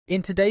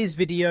In today's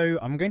video,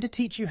 I'm going to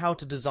teach you how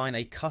to design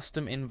a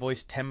custom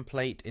invoice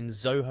template in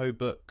Zoho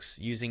Books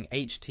using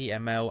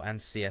HTML and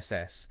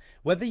CSS.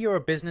 Whether you're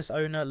a business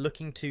owner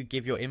looking to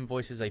give your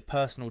invoices a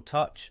personal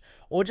touch,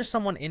 or just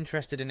someone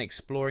interested in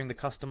exploring the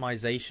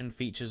customization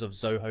features of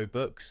Zoho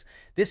Books,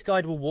 this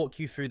guide will walk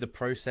you through the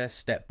process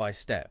step by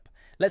step.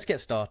 Let's get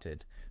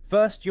started.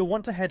 First, you'll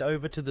want to head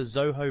over to the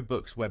Zoho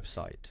Books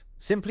website.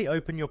 Simply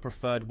open your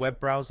preferred web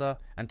browser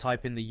and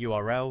type in the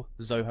URL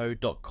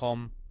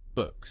zoho.com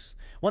books.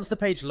 Once the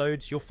page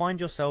loads, you'll find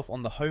yourself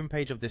on the home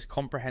page of this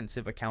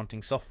comprehensive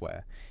accounting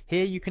software.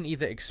 Here you can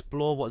either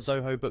explore what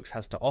Zoho Books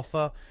has to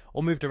offer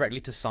or move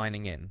directly to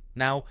signing in.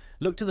 Now,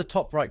 look to the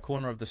top right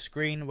corner of the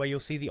screen where you'll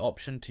see the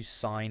option to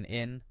sign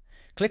in.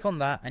 Click on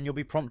that and you'll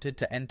be prompted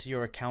to enter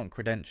your account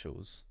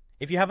credentials.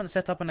 If you haven't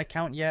set up an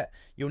account yet,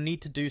 you'll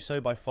need to do so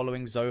by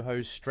following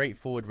Zoho's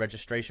straightforward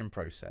registration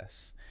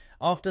process.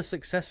 After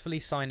successfully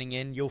signing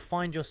in, you'll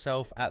find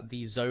yourself at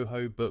the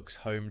Zoho Books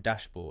home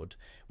dashboard,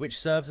 which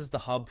serves as the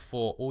hub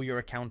for all your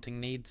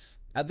accounting needs.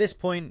 At this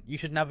point, you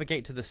should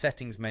navigate to the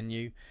settings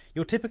menu.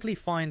 You'll typically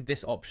find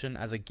this option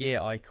as a gear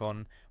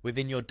icon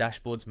within your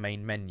dashboard's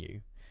main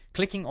menu.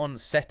 Clicking on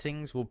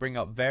Settings will bring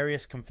up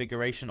various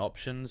configuration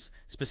options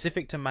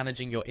specific to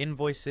managing your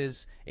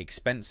invoices,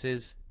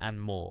 expenses, and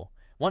more.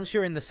 Once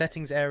you're in the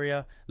settings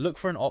area, look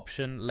for an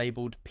option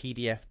labeled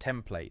PDF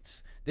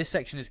templates. This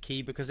section is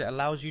key because it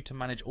allows you to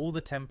manage all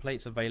the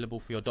templates available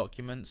for your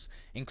documents,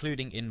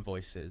 including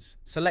invoices.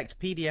 Select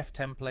PDF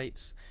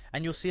templates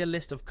and you'll see a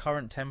list of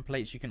current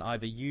templates you can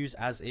either use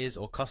as is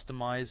or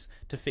customize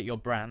to fit your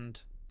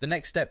brand. The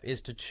next step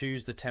is to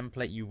choose the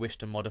template you wish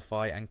to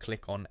modify and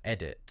click on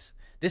Edit.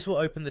 This will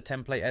open the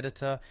template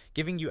editor,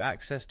 giving you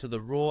access to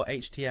the raw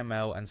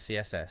HTML and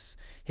CSS.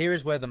 Here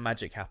is where the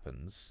magic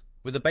happens.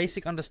 With a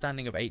basic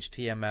understanding of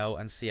HTML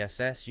and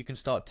CSS, you can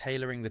start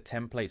tailoring the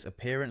template's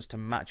appearance to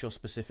match your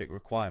specific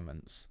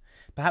requirements.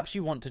 Perhaps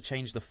you want to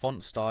change the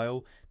font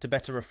style to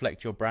better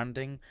reflect your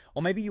branding,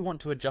 or maybe you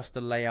want to adjust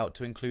the layout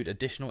to include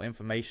additional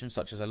information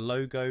such as a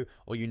logo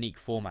or unique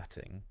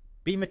formatting.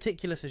 Be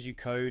meticulous as you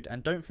code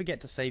and don't forget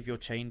to save your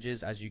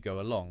changes as you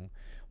go along.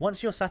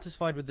 Once you're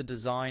satisfied with the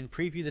design,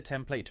 preview the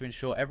template to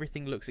ensure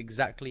everything looks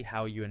exactly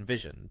how you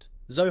envisioned.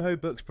 Zoho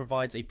Books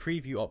provides a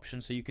preview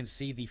option so you can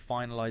see the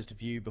finalized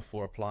view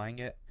before applying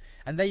it.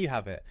 And there you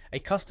have it, a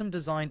custom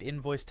designed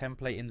invoice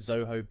template in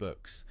Zoho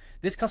Books.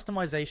 This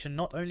customization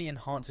not only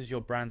enhances your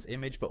brand's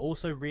image but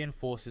also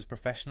reinforces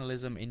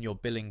professionalism in your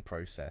billing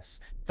process.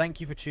 Thank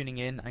you for tuning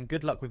in and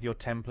good luck with your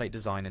template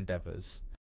design endeavors.